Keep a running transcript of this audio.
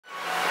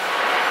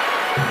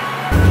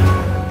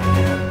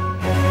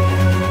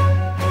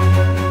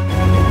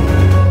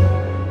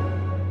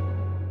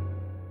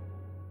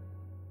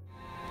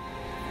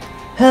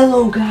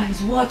Hello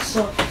guys, what's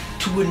up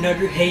to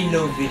another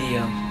Halo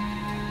video,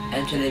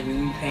 and today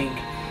we'll be playing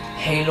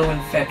Halo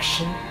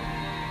Infection,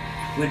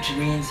 which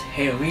means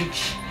Halo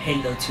Reach,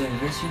 Halo 2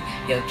 Anniversary,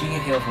 Halo 3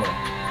 and Halo 4.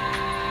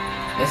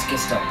 Let's get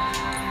started.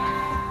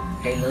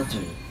 Halo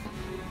 3.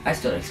 I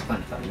still like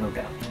SpongeBob, no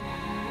doubt.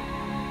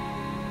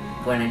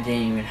 When I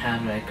didn't even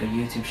have like a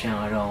YouTube channel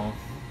at all.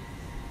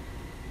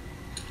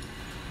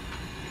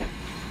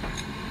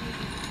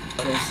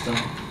 Okay, still.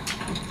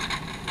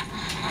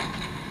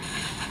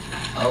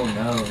 Oh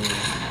no.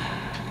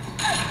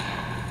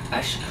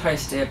 I should probably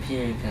stay up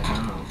here because I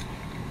don't know.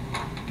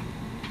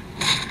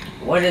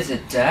 What is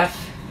it, death?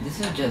 This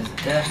is just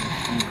death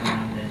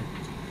grounded.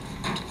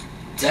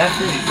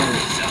 Death is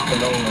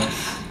below us.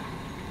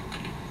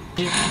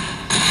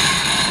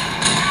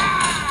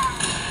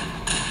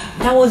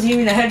 That wasn't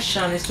even a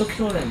headshot, I still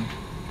killed him.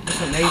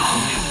 That's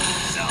amazing.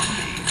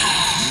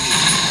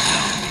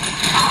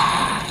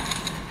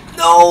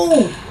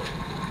 No!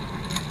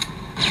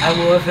 I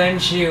will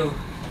avenge you.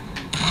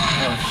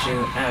 Oh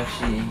shoot,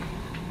 actually.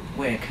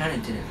 Wait, I kinda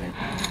did it.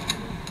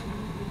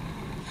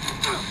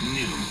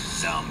 New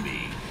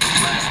zombie.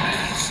 Last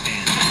man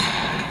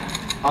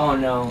standing. Oh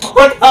no.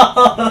 What? No,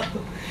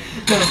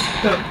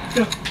 no,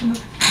 no, no.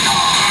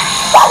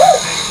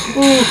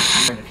 Ooh.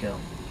 Trying to kill.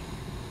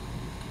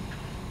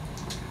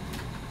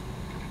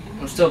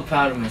 I'm still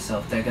proud of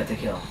myself that I got the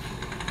kill.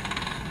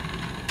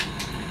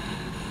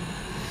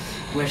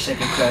 Wish I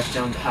could crouch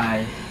jump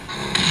high.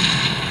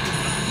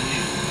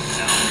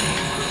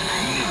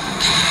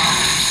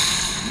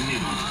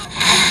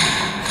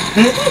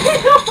 I'm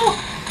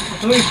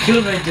gonna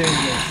kill by doing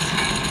this.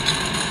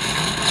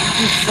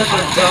 This is such a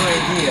dumb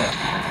idea.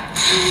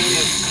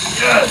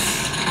 Yes!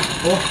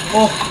 Oh,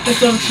 oh, let's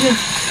have a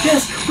chance.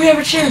 Yes, we have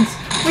a chance.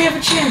 We have a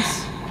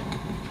chance.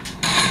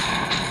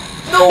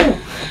 No!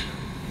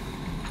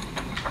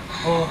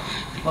 Oh,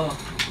 oh.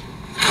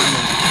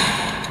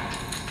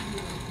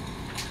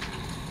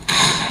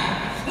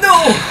 No!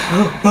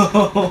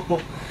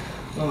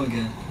 Oh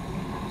god.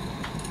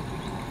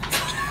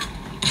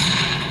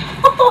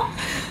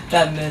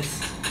 That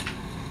missed.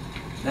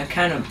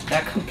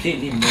 That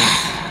completely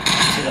missed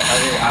to the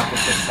other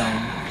opposite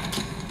side.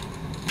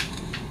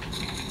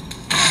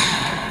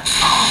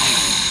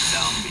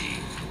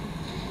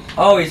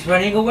 Oh, he's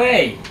running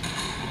away.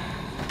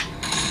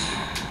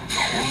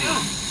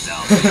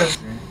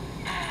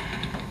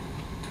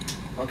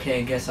 Okay,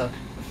 I guess I'll.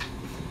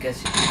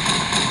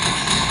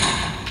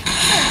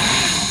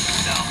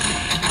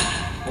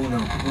 Oh no!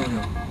 Oh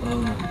no! Oh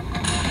no!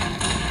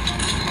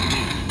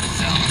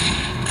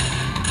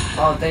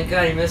 Oh, thank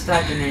God he missed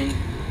that grenade.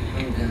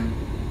 I'm done.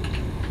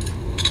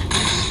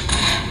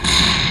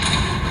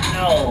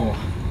 No!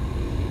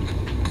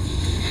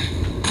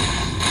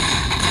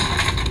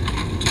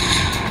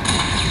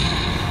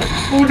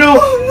 Oh no!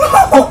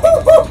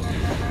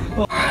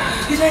 No!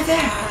 He's right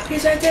there!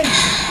 He's right there!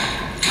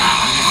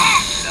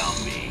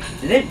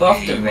 Did they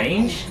buff the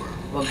range?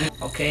 Well, good.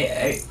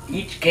 Okay,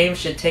 each game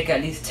should take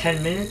at least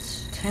 10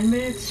 minutes. 10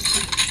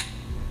 minutes?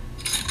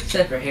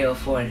 Except for Halo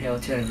 4 and Halo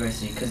 2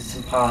 Anniversary, because it's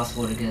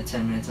impossible to get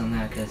 10 minutes on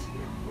that, because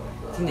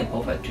I think they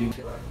both have 2.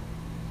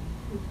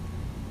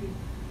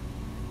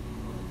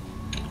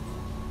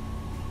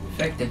 In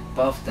fact, they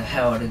buffed the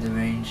hell out of the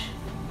range.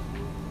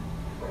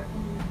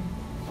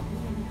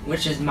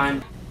 Which is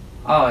mine.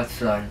 Oh, it's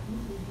fun.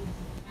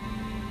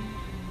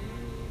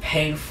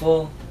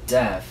 Painful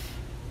death.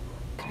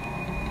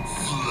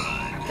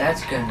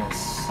 That's gonna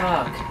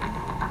suck.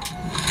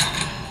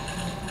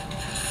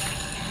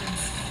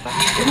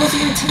 It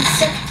wasn't even 10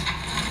 seconds.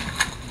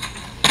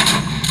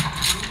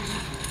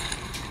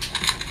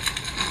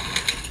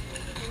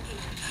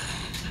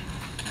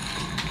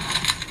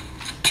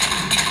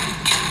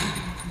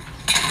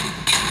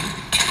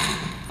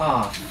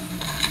 Oh.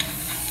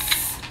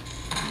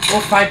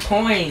 Oh, 5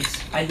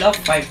 points. I love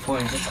 5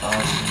 points. That's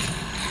awesome.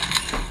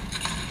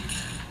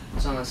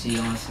 That's honestly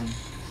awesome.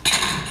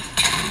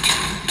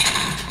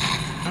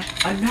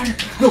 Another.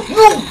 No,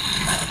 no!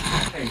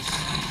 Nice.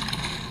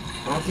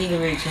 I don't think it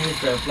really changed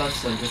for a blood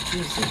cell, but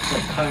Jesus, it's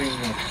like covering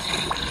like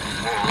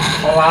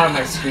all out of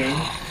my screen.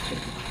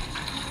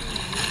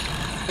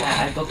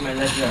 Yeah, I booked my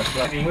ledger of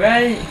flooding,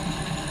 right?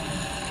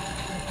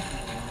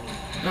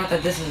 Not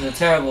that this is a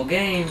terrible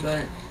game,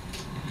 but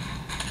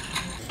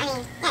I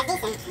mean, yeah,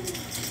 decent.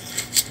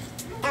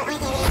 The only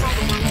thing I really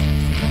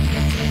enjoyed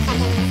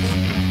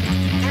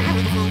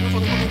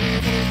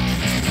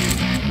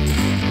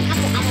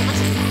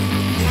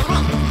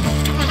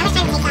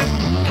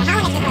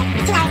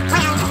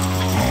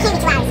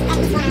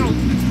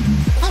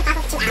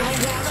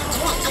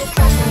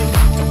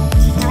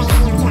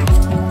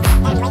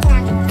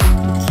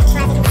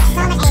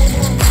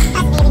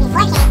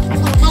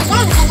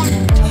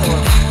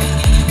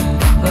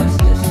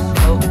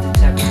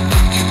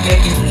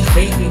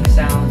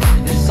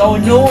so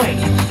annoying.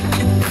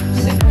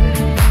 Sick of it.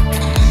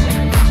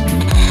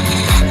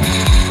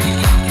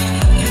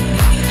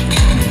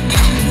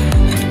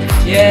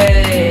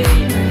 Yay!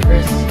 My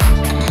first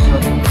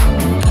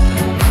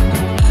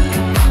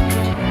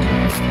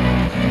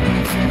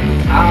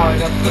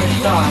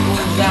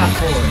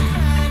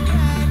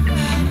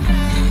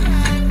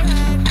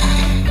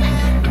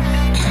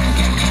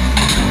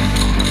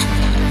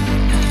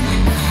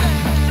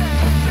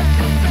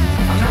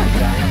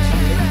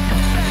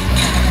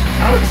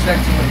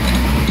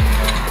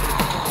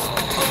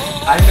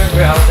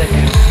remember I was like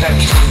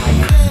infection,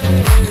 like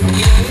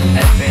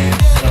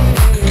advanced, so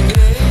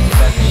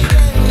infection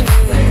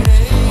player.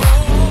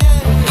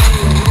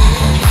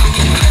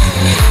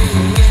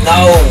 No!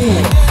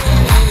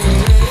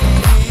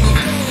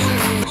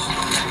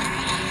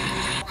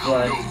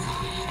 What?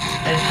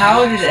 And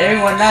how did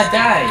everyone not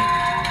die?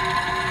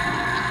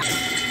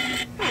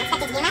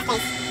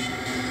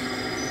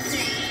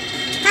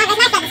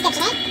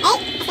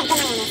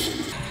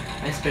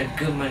 I spent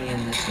good money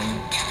on this one.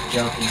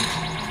 Joking.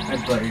 I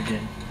buttered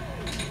it.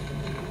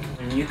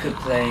 And you could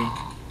play,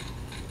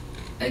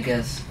 I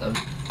guess, a...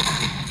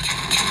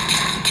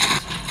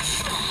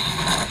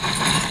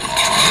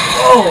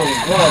 Oh,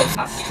 whoa!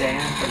 I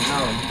stand, but no,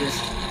 you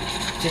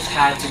just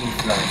had to be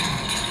flooded.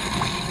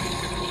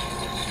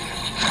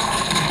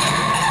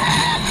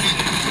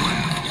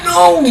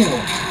 No!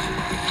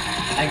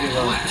 I give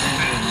up.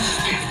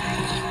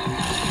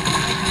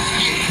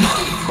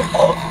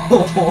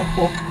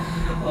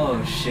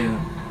 Oh shoot.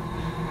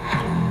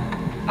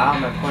 Ow,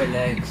 my poor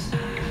legs.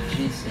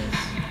 Jesus.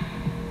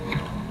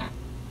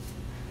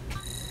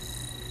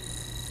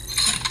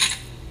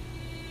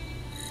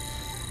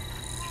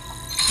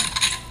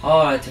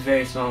 Oh, it's a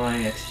very small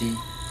amount of XP.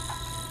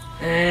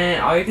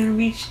 And are you gonna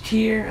reach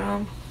tier?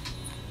 I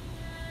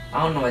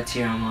don't know what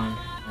tier I'm on.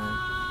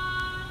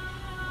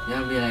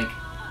 It'll be like,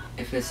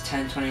 if it's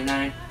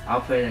 1029,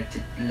 I'll put it like to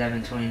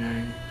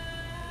 1129.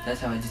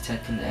 That's how I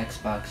detect from the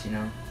Xbox, you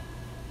know.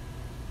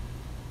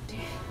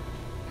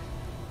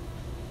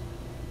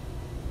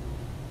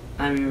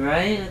 I mean,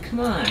 right? Like,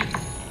 come on.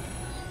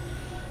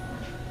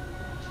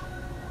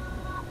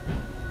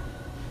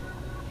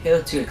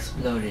 Halo 2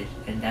 exploded,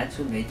 and that's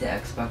what made the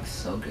Xbox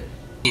so good.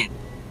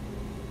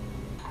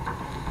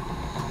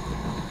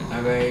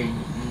 Alright.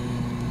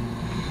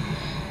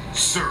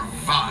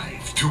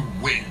 Survive to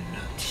win.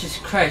 Jesus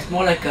Christ,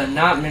 more like a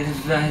not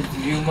minimized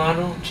view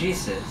model?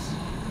 Jesus.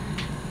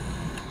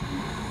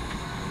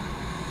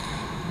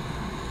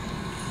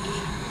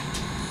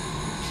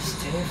 Just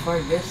stay at far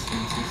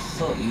distance, it's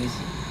so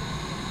easy.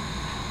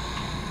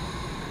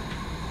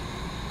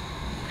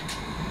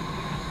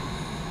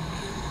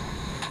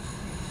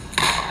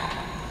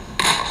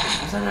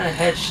 That's not a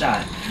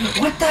headshot.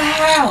 What the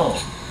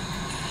hell?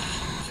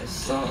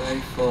 Assault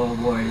rifle,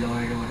 warlord,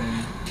 or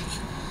whatever.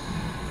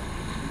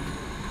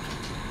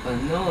 But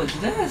no, it's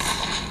this.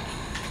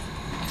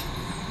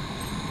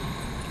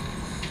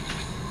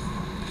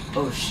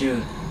 Oh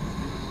shoot.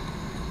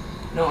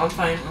 No, I'm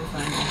fine.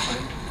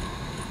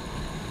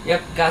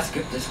 Yep, gotta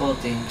skip this whole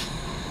thing.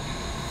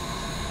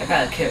 I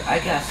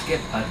gotta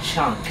skip a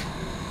chunk.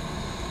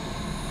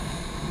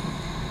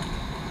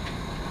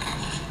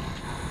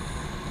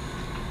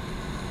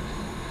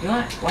 You know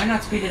what? Why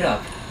not speed it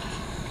up?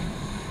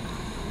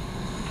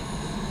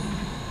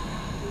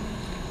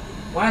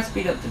 Why not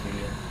speed up the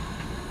video?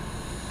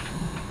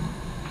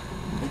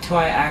 Until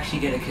I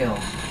actually get a kill.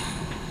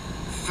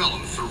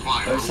 Fellow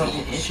survivor Or something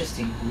lost.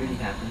 interesting really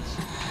happens.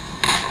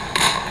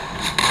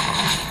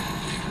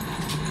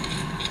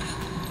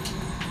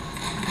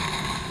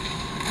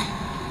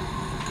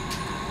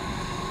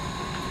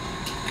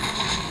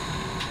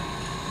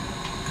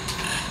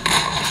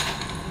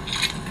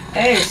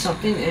 Hey,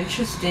 something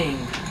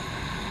interesting.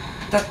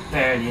 That's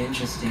barely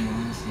interesting,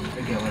 honestly.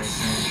 Forget what I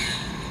said.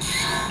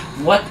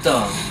 What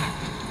the?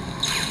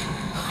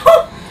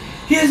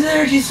 He has an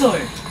energy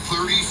sword!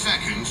 30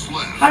 seconds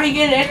left. How do you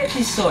get an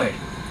energy sword?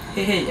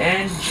 Hey,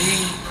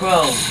 NG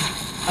Pro.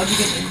 How do you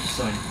get an energy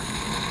sword?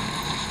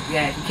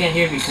 Yeah, you can't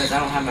hear me because I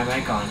don't have my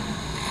mic on.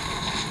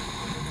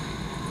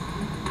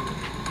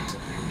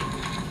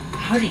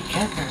 How do you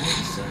get the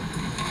energy sword?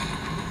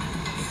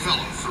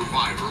 Fellow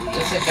survivor lost.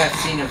 Just like I've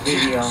seen a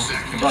video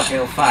about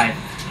Halo 5,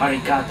 how they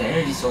got the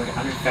energy sword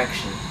on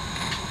infection.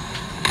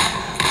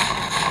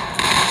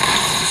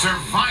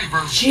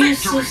 Survivor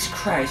Jesus victory.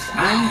 Christ,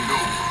 Round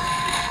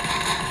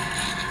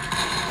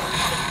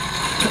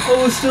I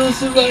was still a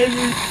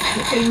survivor.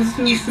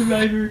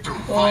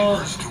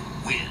 Survivors to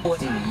win.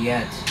 Wasn't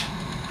yet.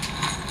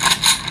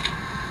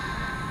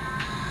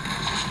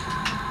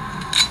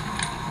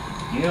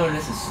 You know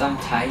this is some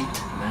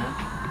tight map.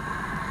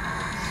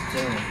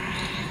 Still.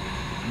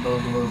 But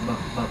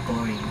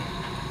boring.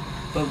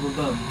 But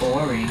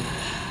boring.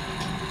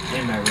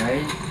 Am I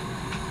right?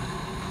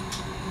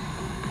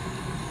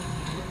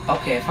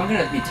 Okay, if I'm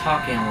gonna be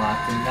talking a lot,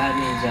 then that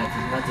means that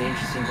there's nothing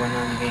interesting going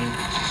on in the game,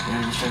 and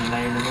I'm just trying to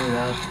lighten the mood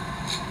up.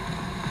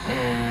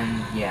 And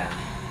yeah.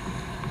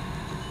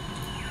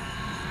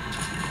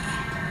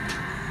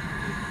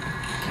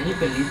 Can you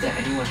believe that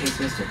anyone hates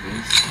Mr.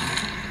 Beast?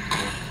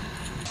 Yeah.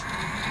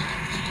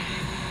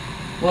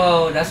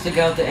 Whoa, that's the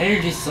guy with the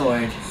energy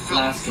sword.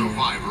 Last game.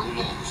 Survivor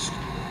lost.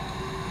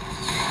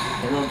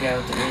 The little guy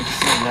with the energy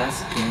sword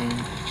last game.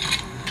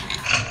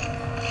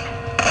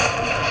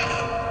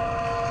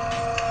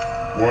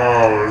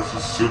 Wow, that's the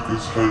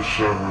sickest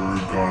headshot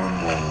I've ever gotten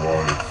in my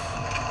life.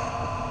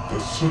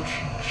 That's such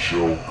a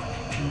joke,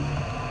 dude.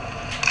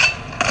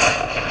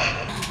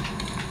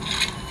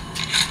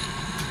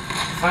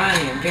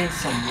 Finally, I'm getting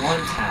some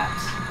one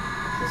taps.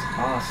 This is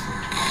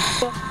awesome.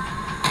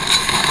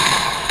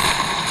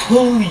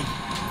 Holy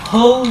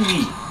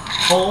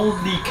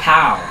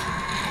cow.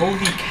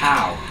 Holy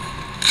cow.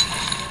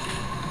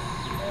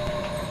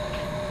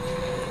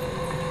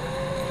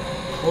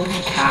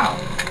 Holy cow.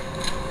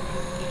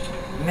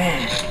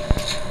 Man.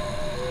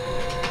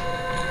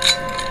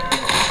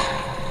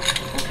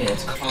 Okay,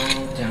 let's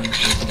calm down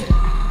just a bit.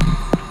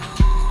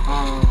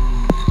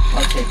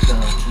 I'll take the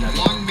another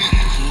 1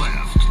 minute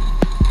left.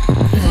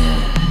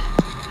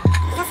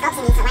 There's no scopes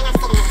in these, so why not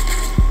just take another?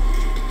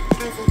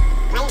 Honestly,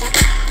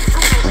 why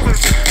you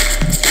just...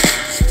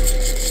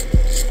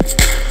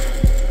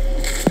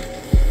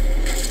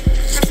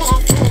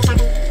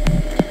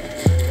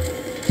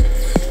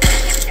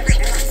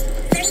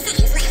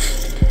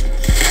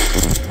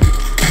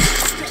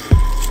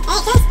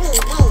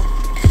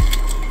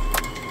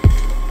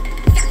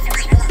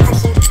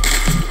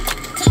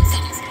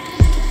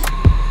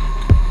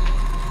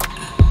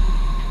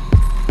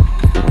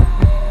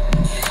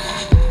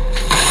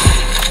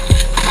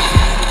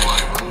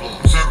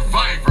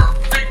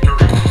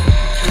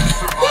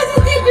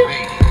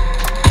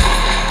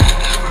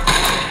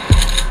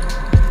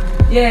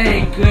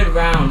 Yay, good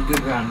round.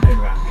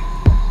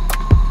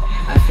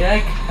 I feel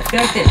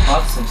like they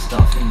buffed some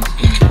stuff in this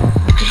game.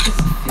 I can just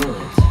feel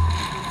it.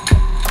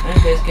 I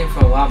haven't played this game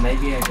for a while.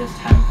 Maybe I just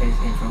haven't played this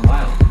game for a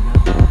while. No.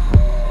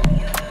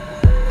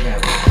 Yeah,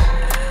 it was.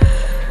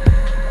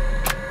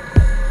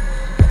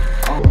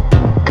 Oh.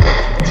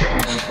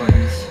 For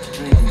this.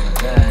 Anything like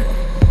that.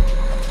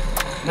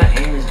 My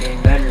aim is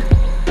getting better.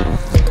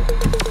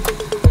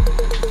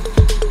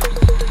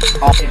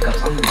 Oh,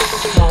 hiccups. I'm gonna be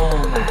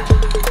so mad.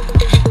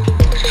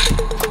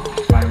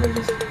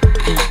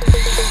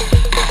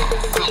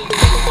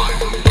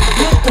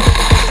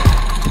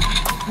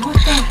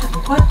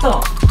 What the?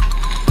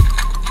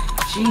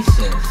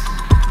 Jesus.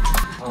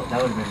 Oh, that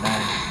would have been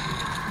bad.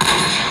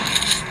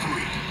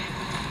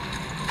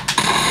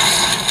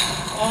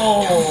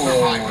 Oh!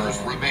 Survivors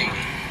remaining.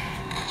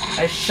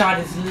 I shot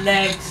his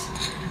legs.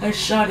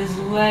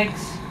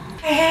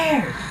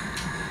 Hair!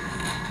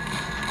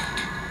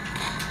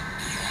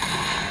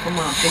 Come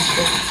on, big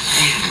fish.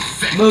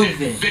 Infected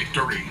Move it.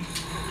 victory.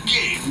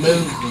 Game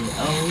Move it.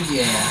 Oh,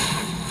 yeah.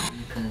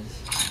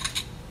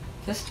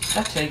 Because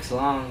that takes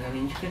long. I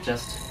mean, you could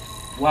just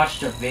watch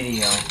the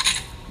video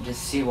and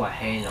just see what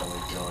Halo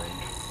is doing.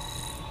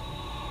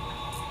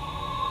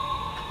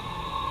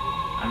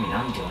 I mean,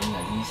 I'm doing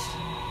at least.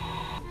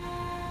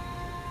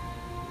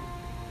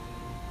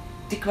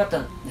 Think about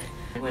the...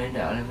 I went in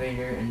the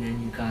elevator and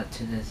then you got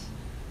to this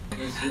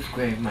with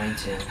Grave Mine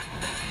too.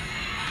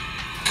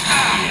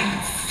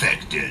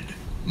 infected.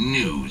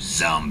 New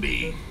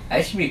zombie.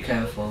 I should be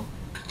careful.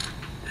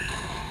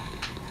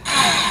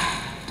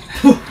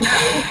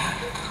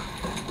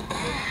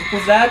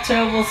 Was that a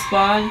terrible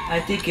spawn?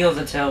 I think it was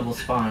a terrible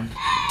spawn.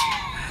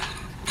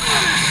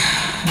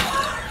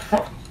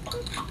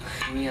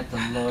 You have to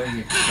lower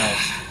your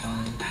chest.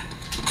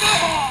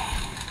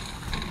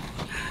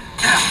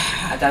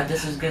 I thought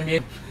this was gonna be.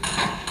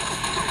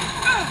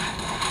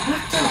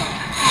 What the?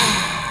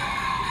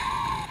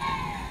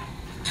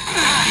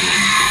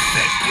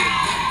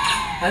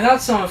 I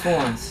got someone for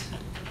once.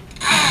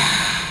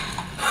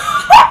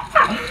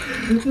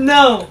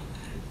 No!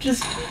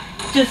 Just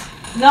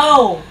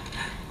no!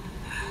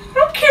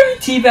 Don't carry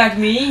teabag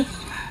me!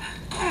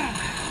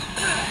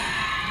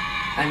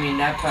 I mean,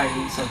 that probably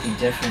needs something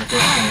different at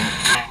this point.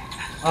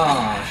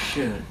 Oh,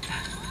 shoot.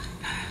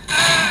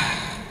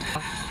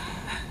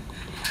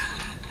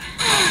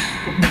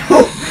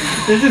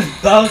 They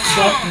just bounced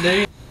off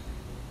there.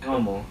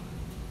 Normal.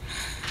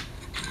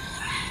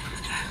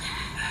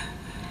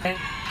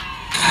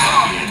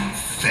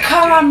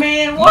 Come on,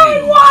 man!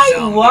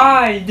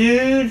 Why,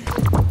 dude?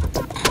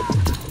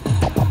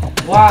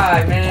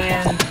 Why,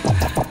 man?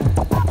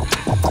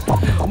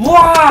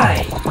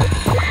 Why?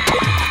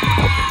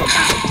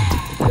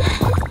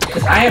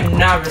 Because I am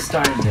not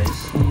restarting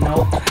this.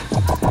 Nope.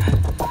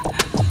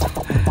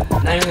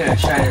 Not even gonna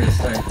try to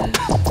restart this.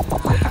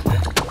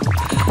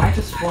 I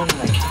just want to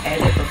like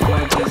edit before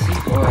I go to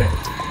sleep or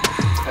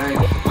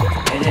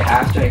edit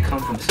after I come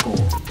from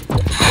school.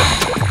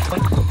 I'm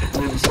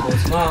going to school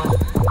tomorrow,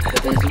 but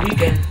there's a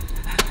weekend.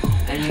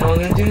 And you know what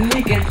I'm going to do in the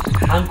weekend?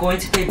 I'm going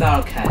to play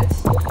Battle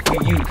Cats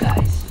for you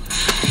guys.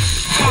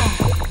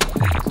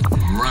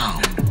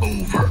 Round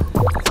over.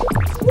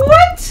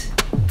 What?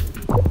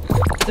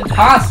 It's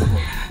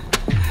impossible.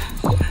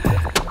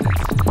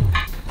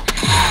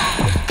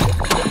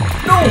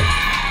 No!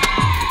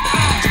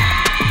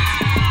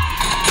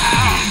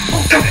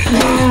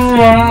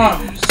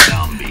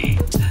 Zombie.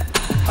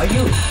 Are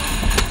you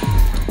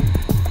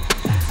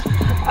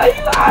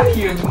out of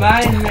your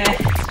mind, man?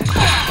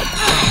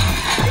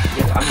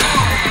 Yep, I'm not.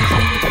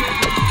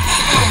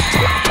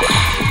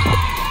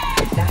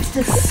 That's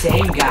the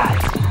same guy.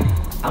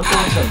 I'm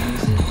going to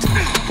lose it.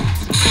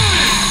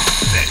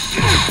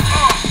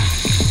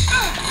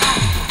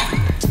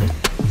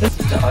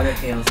 The other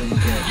Halo's in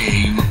good.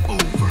 Game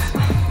over.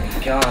 Oh my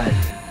god.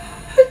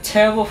 What a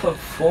terrible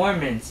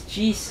performance.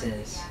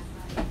 Jesus.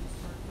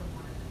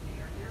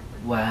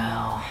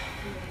 Wow.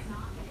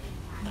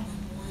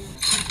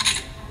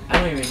 I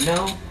don't even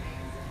know.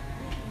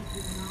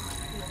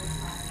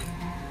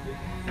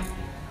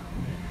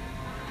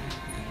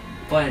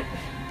 But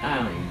I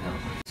don't even know.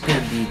 It's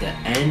gonna be the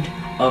end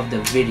of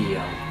the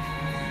video.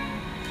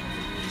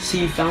 So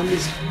you found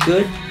this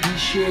good? Be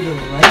sure to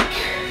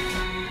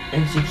like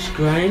and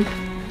subscribe.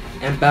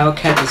 And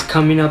Battlecats is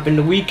coming up in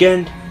the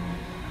weekend.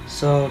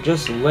 So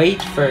just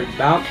wait for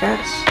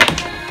Battlecats.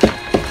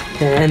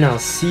 And I'll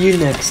see you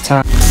next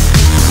time.